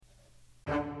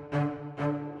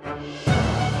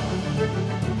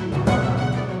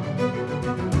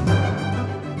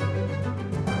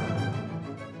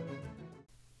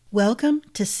Welcome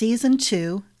to Season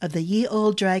 2 of the Ye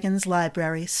Olde Dragons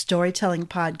Library Storytelling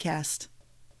Podcast.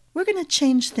 We're going to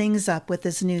change things up with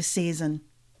this new season.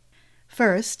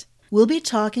 First, we'll be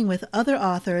talking with other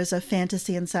authors of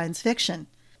fantasy and science fiction,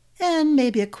 and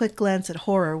maybe a quick glance at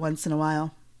horror once in a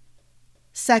while.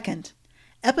 Second,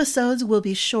 episodes will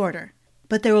be shorter,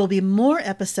 but there will be more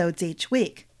episodes each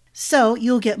week, so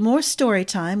you'll get more story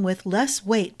time with less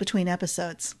wait between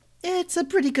episodes. It's a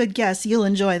pretty good guess you'll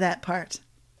enjoy that part.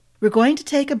 We're going to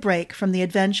take a break from the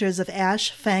adventures of Ash,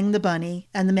 Fang the Bunny,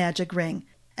 and the Magic Ring,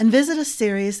 and visit a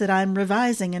series that I'm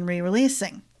revising and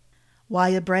re-releasing. Why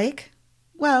a break?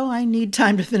 Well, I need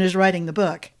time to finish writing the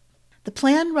book. The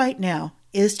plan right now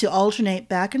is to alternate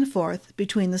back and forth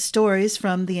between the stories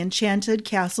from the Enchanted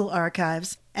Castle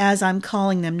Archives, as I'm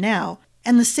calling them now,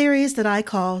 and the series that I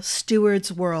call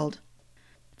Steward's World.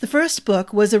 The first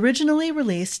book was originally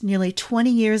released nearly 20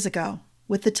 years ago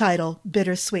with the title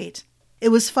Bittersweet. It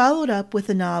was followed up with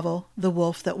the novel The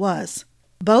Wolf That Was.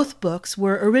 Both books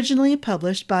were originally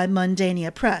published by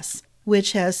Mundania Press,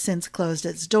 which has since closed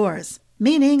its doors,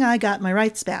 meaning I got my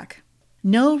rights back.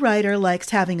 No writer likes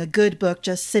having a good book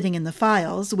just sitting in the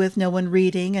files with no one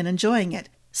reading and enjoying it,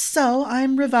 so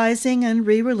I'm revising and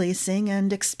re-releasing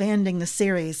and expanding the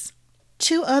series.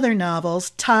 2 other novels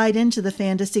tied into the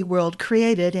fantasy world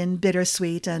created in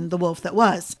Bittersweet and The Wolf That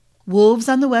Was, Wolves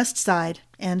on the West Side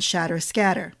and Shatter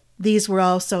Scatter. These were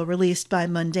also released by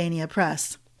Mundania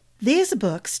Press. These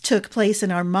books took place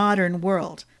in our modern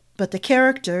world, but the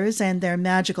characters and their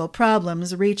magical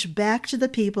problems reach back to the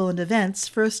people and events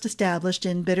first established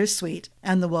in Bittersweet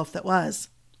and The Wolf That Was.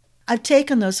 I've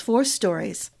taken those 4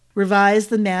 stories, revised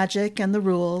the magic and the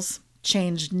rules,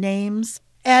 changed names,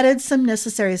 added some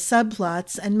necessary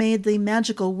subplots, and made the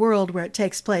magical world where it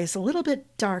takes place a little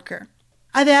bit darker.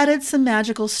 I've added some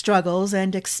magical struggles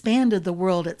and expanded the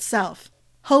world itself,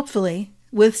 hopefully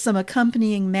with some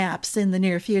accompanying maps in the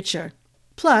near future.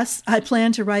 Plus, I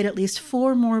plan to write at least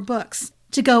 4 more books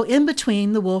to go in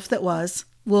between The Wolf That Was,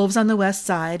 Wolves on the West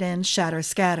Side, and Shatter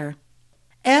Scatter.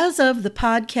 As of the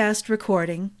podcast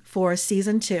recording for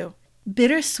Season 2,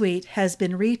 Bittersweet has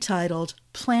been retitled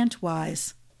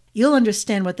Plantwise. You'll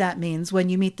understand what that means when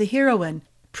you meet the heroine,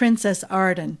 Princess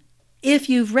Arden. If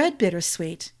you've read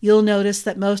Bittersweet, you'll notice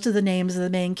that most of the names of the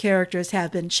main characters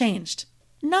have been changed.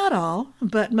 Not all,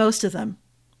 but most of them.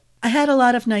 I had a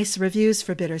lot of nice reviews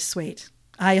for Bittersweet.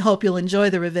 I hope you'll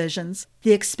enjoy the revisions,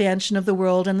 the expansion of the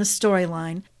world and the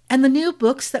storyline, and the new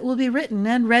books that will be written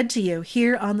and read to you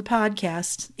here on the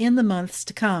podcast in the months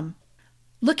to come.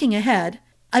 Looking ahead,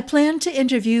 I plan to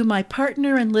interview my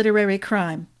partner in literary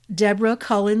crime, Deborah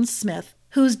Collins Smith,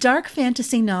 whose dark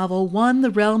fantasy novel won the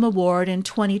Realm Award in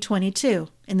 2022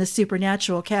 in the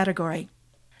supernatural category.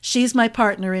 She's my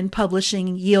partner in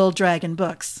publishing Ye Olde Dragon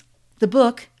books. The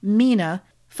book, Mina,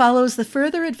 follows the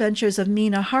further adventures of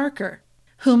Mina Harker,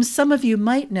 whom some of you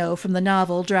might know from the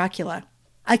novel Dracula.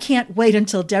 I can't wait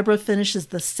until Deborah finishes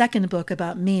the second book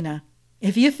about Mina.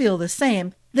 If you feel the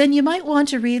same, then you might want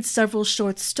to read several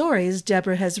short stories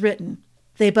Deborah has written.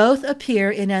 They both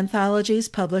appear in anthologies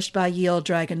published by Ye Olde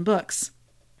Dragon Books.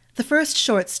 The first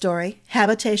short story,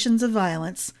 Habitations of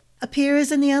Violence,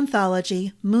 appears in the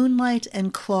anthology Moonlight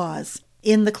and Claws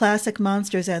in the Classic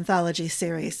Monsters anthology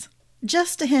series.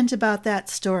 Just a hint about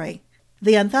that story.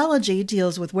 The anthology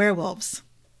deals with werewolves.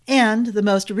 And the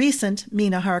most recent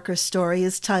Mina Harker story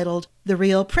is titled The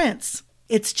Real Prince.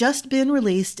 It's just been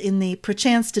released in the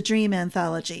Perchance to Dream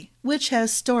anthology, which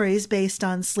has stories based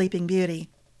on Sleeping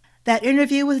Beauty. That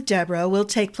interview with Deborah will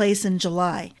take place in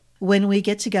July, when we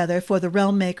get together for the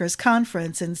Realm Makers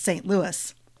Conference in St.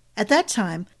 Louis. At that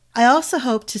time, I also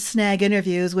hope to snag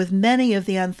interviews with many of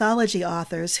the anthology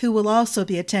authors who will also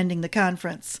be attending the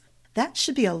conference. That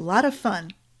should be a lot of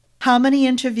fun. How many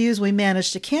interviews we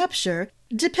manage to capture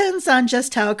depends on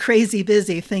just how crazy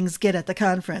busy things get at the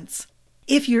conference.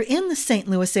 If you're in the St.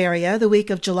 Louis area the week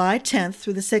of July 10th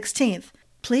through the 16th,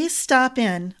 please stop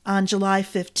in on July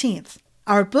 15th.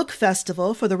 Our book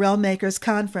festival for the Realm Makers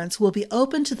Conference will be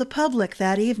open to the public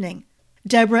that evening.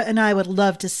 Deborah and I would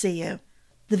love to see you.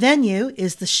 The venue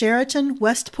is the Sheraton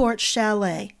Westport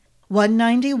Chalet,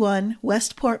 191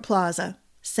 Westport Plaza,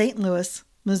 St. Louis,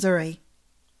 Missouri.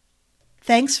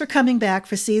 Thanks for coming back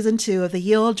for Season 2 of the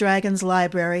Ye Olde Dragons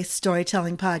Library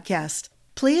Storytelling Podcast.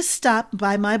 Please stop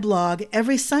by my blog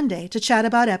every Sunday to chat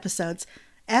about episodes,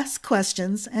 ask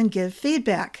questions, and give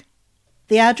feedback.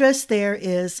 The address there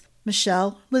is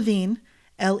Michelle Levine,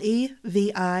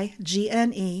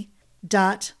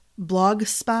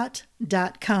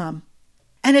 LEVIGNE.blogspot.com.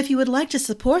 And if you would like to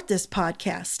support this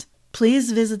podcast,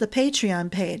 please visit the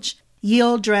Patreon page, Ye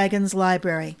Olde Dragons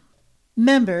Library.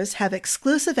 Members have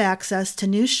exclusive access to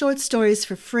new short stories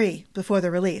for free before they're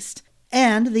released,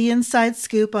 and the inside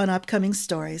scoop on upcoming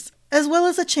stories, as well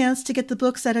as a chance to get the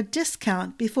books at a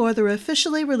discount before they're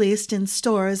officially released in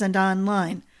stores and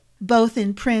online, both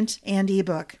in print and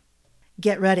ebook.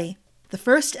 Get ready. The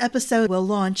first episode will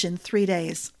launch in 3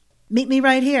 days. Meet me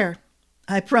right here.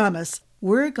 I promise,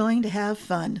 we're going to have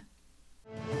fun.